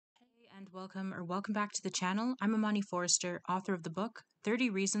And welcome back to the channel. I'm Amani Forrester, author of the book 30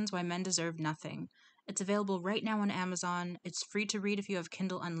 Reasons Why Men Deserve Nothing. It's available right now on Amazon. It's free to read if you have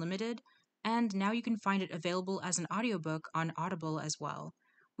Kindle Unlimited, and now you can find it available as an audiobook on Audible as well.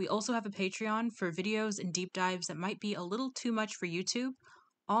 We also have a Patreon for videos and deep dives that might be a little too much for YouTube.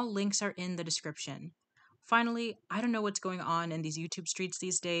 All links are in the description. Finally, I don't know what's going on in these YouTube streets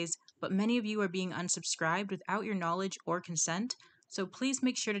these days, but many of you are being unsubscribed without your knowledge or consent, so please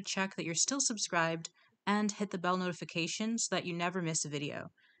make sure to check that you're still subscribed and hit the bell notification so that you never miss a video.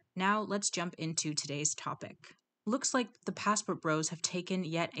 Now let's jump into today's topic. Looks like the Passport Bros have taken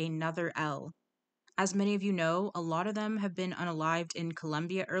yet another L. As many of you know, a lot of them have been unalived in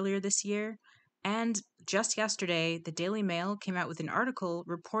Colombia earlier this year, and just yesterday, the Daily Mail came out with an article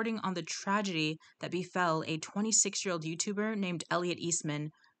reporting on the tragedy that befell a 26-year-old YouTuber named Elliot Eastman,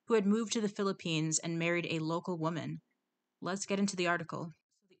 who had moved to the Philippines and married a local woman. Let's get into the article.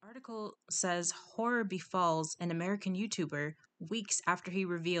 The article says horror befalls an American YouTuber weeks after he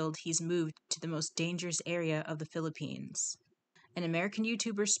revealed he's moved to the most dangerous area of the Philippines. An American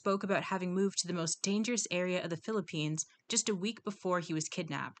YouTuber spoke about having moved to the most dangerous area of the Philippines just a week before he was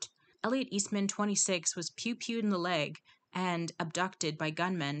kidnapped. Elliot Eastman, 26, was pew-pewed in the leg and abducted by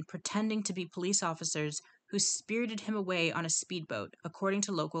gunmen pretending to be police officers who spirited him away on a speedboat, according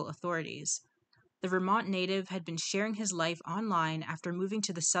to local authorities. The Vermont native had been sharing his life online after moving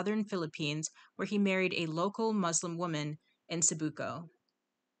to the southern Philippines, where he married a local Muslim woman in Cebuco.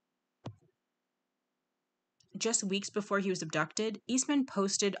 Just weeks before he was abducted, Eastman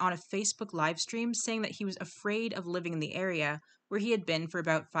posted on a Facebook livestream saying that he was afraid of living in the area where he had been for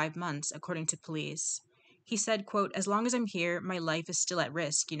about 5 months, according to police. He said, quote, "As long as I'm here, my life is still at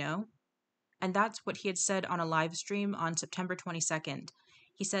risk, you know?" And that's what he had said on a live stream on September 22nd.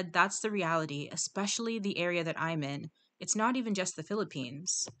 He said, "That's the reality, especially the area that I'm in. It's not even just the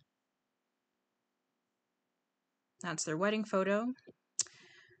Philippines." That's their wedding photo.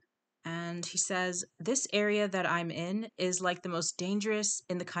 And he says, "This area that I'm in is like the most dangerous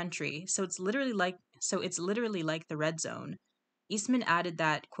in the country, so it's literally like the red zone." Eastman added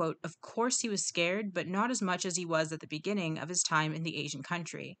that, quote, "Of course he was scared, but not as much as he was at the beginning of his time in the Asian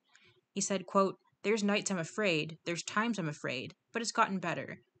country." He said, quote, "There's nights I'm afraid, there's times I'm afraid, but it's gotten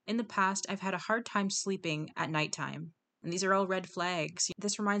better. In the past, I've had a hard time sleeping at nighttime." And these are all red flags.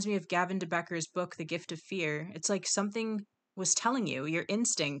 This reminds me of Gavin de Becker's book, The Gift of Fear. It's like something was telling you, your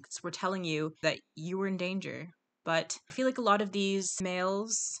instincts were telling you that you were in danger. But I feel like a lot of these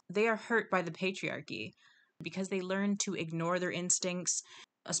males, they are hurt by the patriarchy because they learn to ignore their instincts,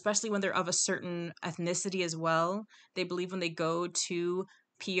 especially when they're of a certain ethnicity as well. They believe when they go to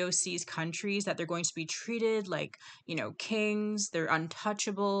POC's countries that they're going to be treated like, kings. They're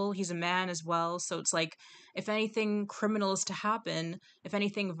untouchable. He's a man as well. So it's like, if anything criminal is to happen, if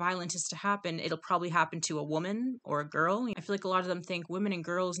anything violent is to happen, it'll probably happen to a woman or a girl. I feel like a lot of them think women and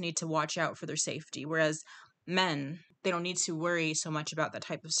girls need to watch out for their safety, whereas men, they don't need to worry so much about that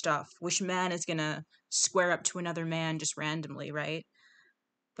type of stuff. Which man is gonna square up to another man just randomly, right?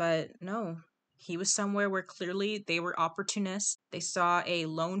 But no. He was somewhere where clearly they were opportunists. They saw a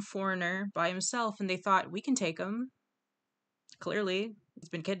lone foreigner by himself and they thought, we can take him. Clearly, he's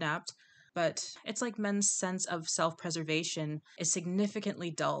been kidnapped. But it's like men's sense of self-preservation is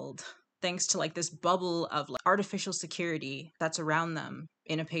significantly dulled thanks to this bubble of artificial security that's around them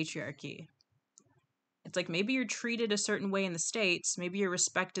in a patriarchy. It's like maybe you're treated a certain way in the States, maybe you're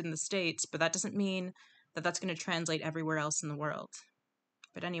respected in the States, but that doesn't mean that that's going to translate everywhere else in the world.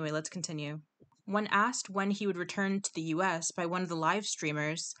 But anyway, let's continue. When asked when he would return to the US by one of the live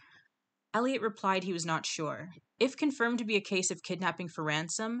streamers, Elliot replied he was not sure. If confirmed to be a case of kidnapping for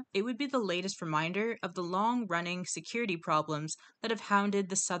ransom, it would be the latest reminder of the long-running security problems that have hounded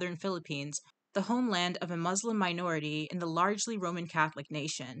the southern Philippines, the homeland of a Muslim minority in the largely Roman Catholic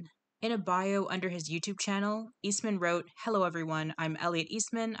nation. In a bio under his YouTube channel, Eastman wrote, "Hello everyone, I'm Elliot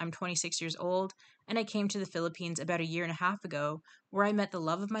Eastman, I'm 26 years old, and I came to the Philippines about a year and a half ago, where I met the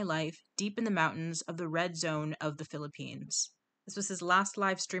love of my life deep in the mountains of the red zone of the Philippines." This was his last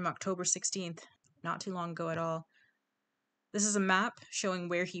live stream, October 16th, not too long ago at all. This is a map showing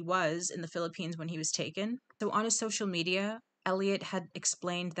where he was in the Philippines when he was taken. So on his social media, Elliot had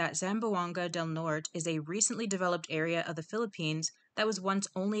explained that Zamboanga del Norte is a recently developed area of the Philippines that was once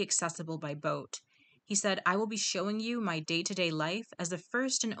only accessible by boat. He said, "I will be showing you my day-to-day life as the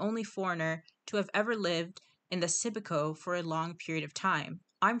first and only foreigner to have ever lived in the Cebuco for a long period of time.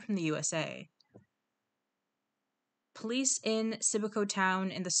 I'm from the USA." Police in Cebuco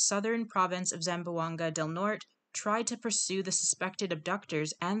town in the southern province of Zamboanga del Norte tried to pursue the suspected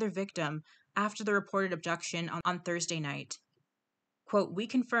abductors and their victim after the reported abduction on Thursday night. Quote, "We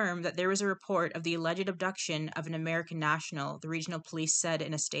confirm that there was a report of the alleged abduction of an American national," the regional police said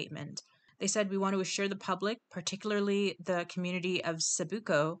in a statement. They said, "We want to assure the public, particularly the community of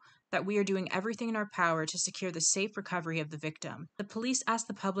Cebuco, that we are doing everything in our power to secure the safe recovery of the victim." The police asked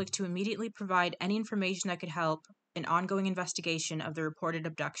the public to immediately provide any information that could help an ongoing investigation of the reported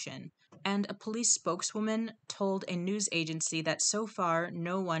abduction. And a police spokeswoman told a news agency that so far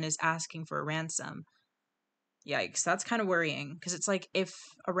no one is asking for a ransom. Yikes, that's kind of worrying because it's like if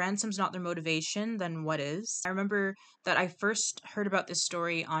a ransom's not their motivation, then what is? I remember that I first heard about this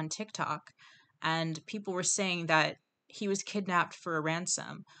story on TikTok and people were saying that he was kidnapped for a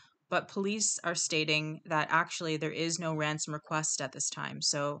ransom, but police are stating that actually there is no ransom request at this time.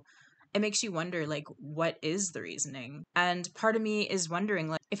 So it makes you wonder, like, what is the reasoning? And part of me is wondering,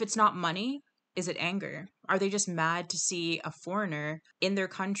 like, if it's not money, is it anger? Are they just mad to see a foreigner in their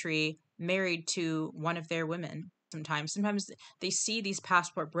country married to one of their women? Sometimes they see these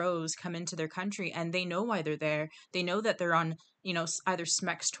passport bros come into their country and they know why they're there. They know that they're on, either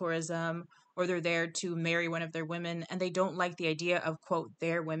SMEX tourism or they're there to marry one of their women, and they don't like the idea of, quote,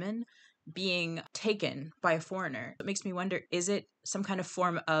 their women being taken by a foreigner. It makes me wonder, is it some kind of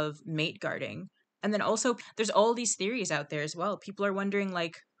form of mate guarding? And then also, there's all these theories out there as well. People are wondering,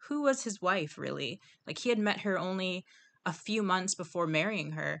 like, who was his wife really? Like, he had met her only a few months before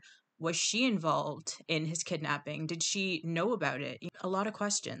marrying her. Was she involved in his kidnapping? Did she know about it? A lot of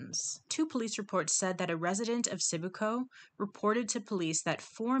questions. Two police reports said that a resident of Cebuco reported to police that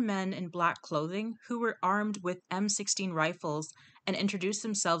four men in black clothing who were armed with M16 rifles and introduced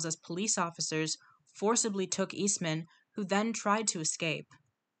themselves as police officers forcibly took Eastman, who then tried to escape.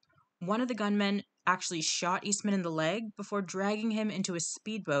 One of the gunmen actually shot Eastman in the leg before dragging him into a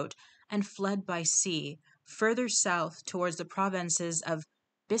speedboat and fled by sea, further south towards the provinces of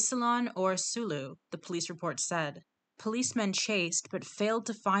Bisilan or Sulu, the police report said. Policemen chased but failed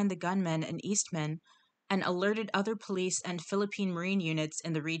to find the gunmen and Eastman and alerted other police and Philippine Marine units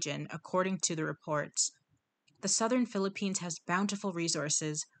in the region, according to the reports. The southern Philippines has bountiful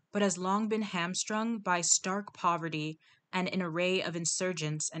resources, but has long been hamstrung by stark poverty and an array of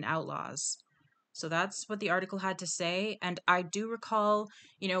insurgents and outlaws. So that's what the article had to say. And I do recall,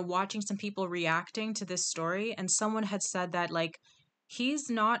 watching some people reacting to this story, and someone had said that, like, he's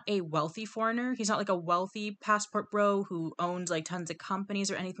not a wealthy foreigner. He's not like a wealthy passport bro who owns like tons of companies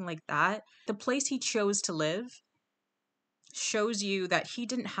or anything like that. The place he chose to live shows you that he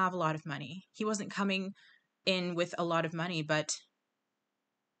didn't have a lot of money. He wasn't coming in with a lot of money, but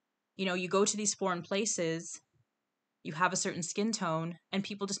you go to these foreign places, you have a certain skin tone, and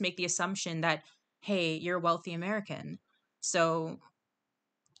people just make the assumption that, hey, you're a wealthy American. So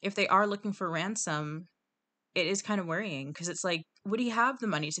if they are looking for ransom, it is kind of worrying because it's like, would he have the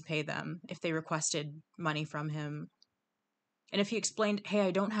money to pay them if they requested money from him? And if he explained, hey, I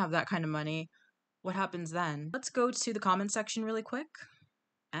don't have that kind of money, what happens then? Let's go to the comment section really quick,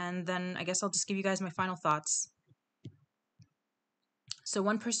 and then I guess I'll just give you guys my final thoughts. So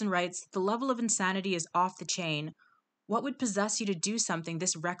one person writes, "The level of insanity is off the chain. What would possess you to do something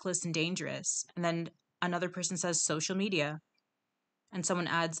this reckless and dangerous?" And then another person says, "Social media." And someone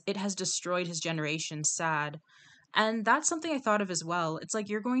adds, "It has destroyed his generation. Sad." And that's something I thought of as well. It's like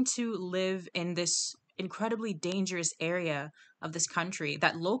you're going to live in this incredibly dangerous area of this country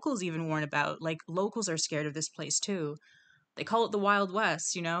that locals even warn about. Like, locals are scared of this place too. They call it the Wild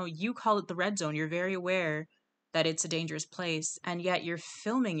West, you call it the Red Zone. You're very aware that it's a dangerous place, and yet you're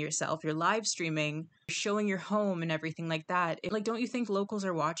filming yourself, you're live streaming, you're showing your home and everything like that. Like, don't you think locals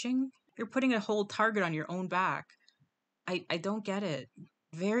are watching? You're putting a whole target on your own back. I don't get it.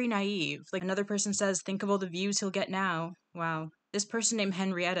 Very naive. Like, another person says, "Think of all the views he'll get now." Wow. This person named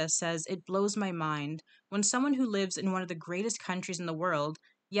Henrietta says, "It blows my mind. When someone who lives in one of the greatest countries in the world,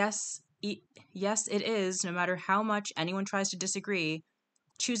 yes, yes, it is, no matter how much anyone tries to disagree,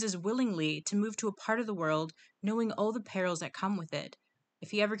 chooses willingly to move to a part of the world knowing all the perils that come with it.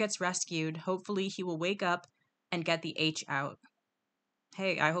 If he ever gets rescued, hopefully he will wake up and get the H out."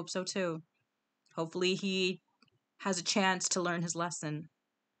 Hey, I hope so too. Hopefully he has a chance to learn his lesson.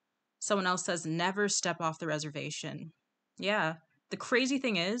 Someone else says, "Never step off the reservation." Yeah. The crazy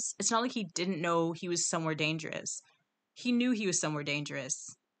thing is, it's not like he didn't know he was somewhere dangerous. He knew he was somewhere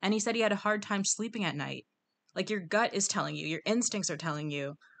dangerous. And he said he had a hard time sleeping at night. Like, your gut is telling you, your instincts are telling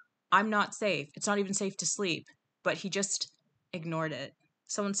you, I'm not safe. It's not even safe to sleep. But he just ignored it.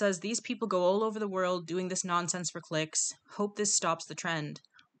 Someone says, "These people go all over the world doing this nonsense for clicks. Hope this stops the trend."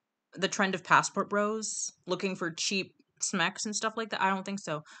 The trend of passport bros looking for cheap smecks and stuff like that. I don't think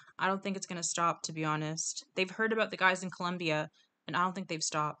so. I don't think it's going to stop, to be honest. They've heard about the guys in Colombia, and I don't think they've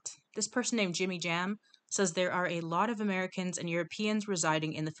stopped. This person named Jimmy Jam says there are a lot of Americans and Europeans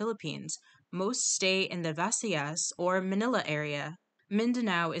residing in the Philippines. Most stay in the Visayas or Manila area.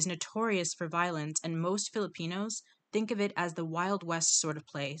 Mindanao is notorious for violence, and most Filipinos think of it as the Wild West sort of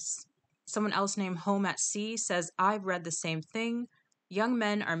place. Someone else named Home at Sea says, I've read the same thing. Young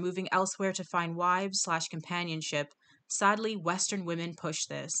men are moving elsewhere to find wives/companionship. Sadly, Western women push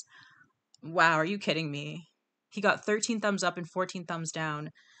this. Wow, are you kidding me? He got 13 thumbs up and 14 thumbs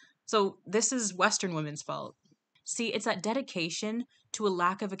down. So this is Western women's fault. See, it's that dedication to a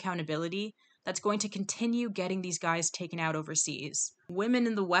lack of accountability that's going to continue getting these guys taken out overseas. Women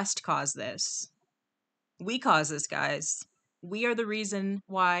in the West cause this. We cause this, guys. We are the reason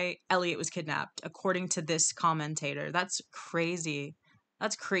why Elliot was kidnapped, according to this commentator. That's crazy.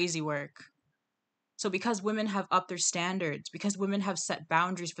 That's crazy work. So because women have upped their standards, because women have set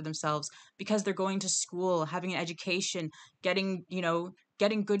boundaries for themselves, because they're going to school, having an education, getting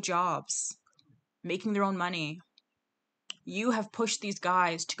good jobs, making their own money, you have pushed these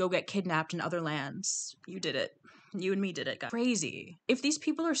guys to go get kidnapped in other lands. You did it. You and me did it, guys. Crazy. If these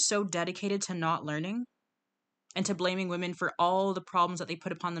people are so dedicated to not learning and to blaming women for all the problems that they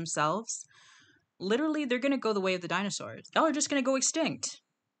put upon themselves, literally they're going to go the way of the dinosaurs. Y'all are just going to go extinct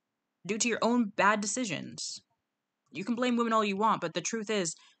due to your own bad decisions. You can blame women all you want, but the truth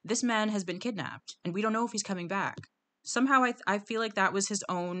is, this man has been kidnapped, and we don't know if he's coming back. Somehow I feel like that was his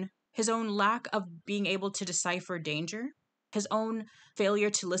own lack of being able to decipher danger, his own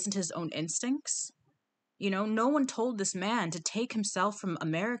failure to listen to his own instincts. No one told this man to take himself from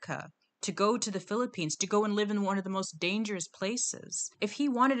America, to go to the Philippines, to go and live in one of the most dangerous places. If he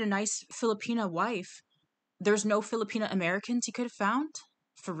wanted a nice Filipina wife, there's no Filipina Americans he could have found?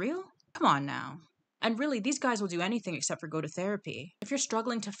 For real? Come on now. And really, these guys will do anything except for go to therapy. If you're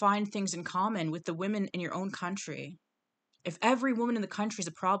struggling to find things in common with the women in your own country, if every woman in the country is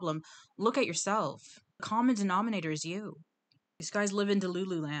a problem, look at yourself. The common denominator is you. These guys live in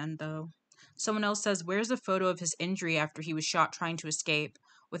Delulu land, though. Someone else says, where's the photo of his injury after he was shot trying to escape?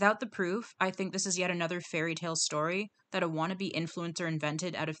 Without the proof, I think this is yet another fairy tale story that a wannabe influencer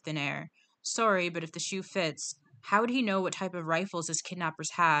invented out of thin air. Sorry, but if the shoe fits, how would he know what type of rifles his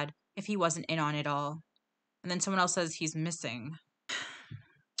kidnappers had if he wasn't in on it all? And then someone else says he's missing.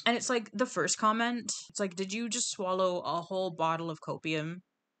 And it's like the first comment, it's like, did you just swallow a whole bottle of copium?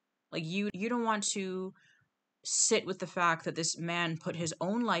 Like, you don't want to sit with the fact that this man put his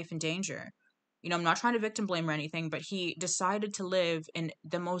own life in danger. I'm not trying to victim blame or anything, but he decided to live in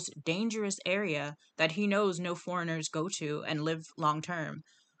the most dangerous area that he knows no foreigners go to and live long term.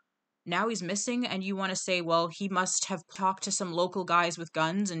 Now he's missing, and you want to say, well, he must have talked to some local guys with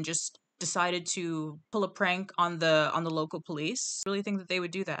guns and just decided to pull a prank on the local police. Really think that they would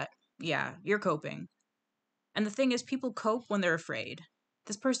do that? Yeah, you're coping. And the thing is, people cope when they're afraid.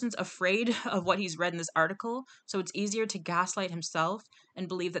 This person's afraid of what he's read in this article, so it's easier to gaslight himself and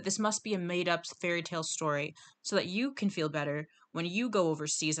believe that this must be a made-up fairy tale story so that you can feel better when you go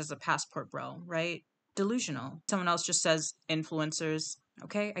overseas as a passport bro, right? Delusional. Someone else just says influencers.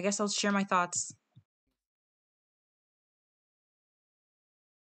 Okay, I guess I'll share my thoughts.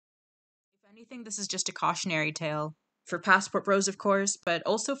 If anything, this is just a cautionary tale. For passport bros, of course, but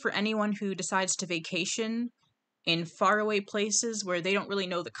also for anyone who decides to vacation in faraway places where they don't really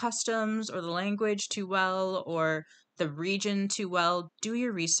know the customs or the language too well or the region too well. Do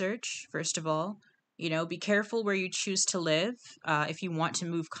your research, first of all. Be careful where you choose to live if you want to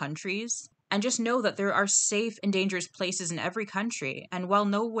move countries. And just know that there are safe and dangerous places in every country. And while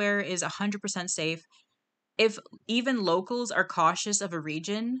nowhere is 100% safe, if even locals are cautious of a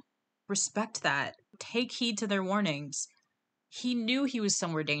region, respect that. Take heed to their warnings. He knew he was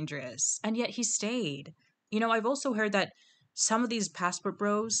somewhere dangerous, and yet he stayed. I've also heard that some of these passport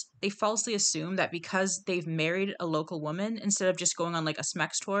bros, they falsely assume that because they've married a local woman, instead of just going on like a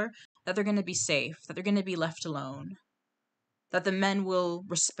Smex tour, that they're going to be safe, that they're going to be left alone, that the men will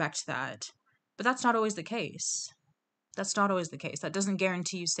respect that. But that's not always the case. That's not always the case. That doesn't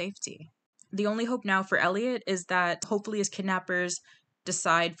guarantee you safety. The only hope now for Elliot is that hopefully his kidnappers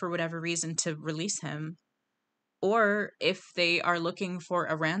decide for whatever reason to release him. Or if they are looking for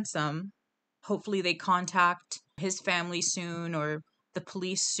a ransom, hopefully they contact his family soon or the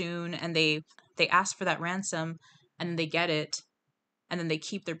police soon, and they ask for that ransom and then they get it, and then they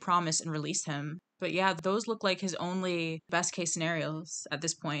keep their promise and release him. But yeah, those look like his only best case scenarios at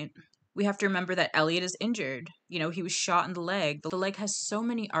this point. We have to remember that Elliot is injured. He was shot in the leg. The leg has so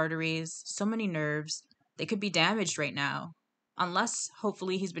many arteries, so many nerves. They could be damaged right now. Unless,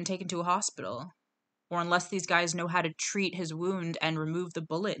 hopefully, he's been taken to a hospital. Or unless these guys know how to treat his wound and remove the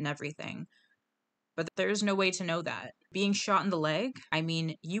bullet and everything. but there's no way to know that. Being shot in the leg, I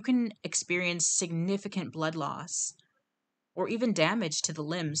mean, you can experience significant blood loss or even damage to the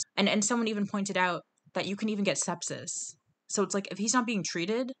limbs. And someone even pointed out that you can even get sepsis. So it's like, if he's not being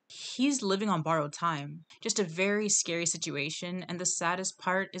treated, he's living on borrowed time. Just a very scary situation. And the saddest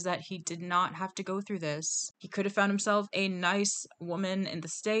part is that he did not have to go through this. He could have found himself a nice woman in the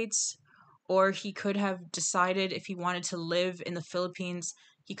States, or he could have decided if he wanted to live in the Philippines,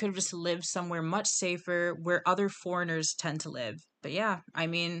 he could have just lived somewhere much safer where other foreigners tend to live. But yeah, I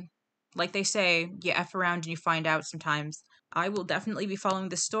mean, like they say, you F around and you find out sometimes. I will definitely be following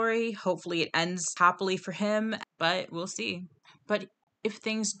this story. Hopefully, it ends happily for him, but we'll see. But if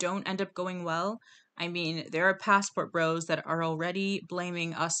things don't end up going well, I mean, there are passport bros that are already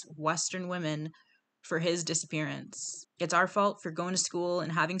blaming us Western women for his disappearance. It's our fault for going to school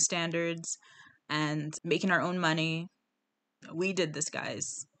and having standards and making our own money. We did this,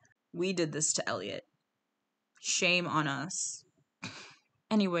 guys. We did this to Elliot. Shame on us.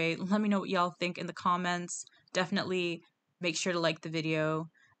 Anyway, let me know what y'all think in the comments. Definitely make sure to like the video.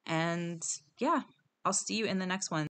 And yeah, I'll see you in the next one.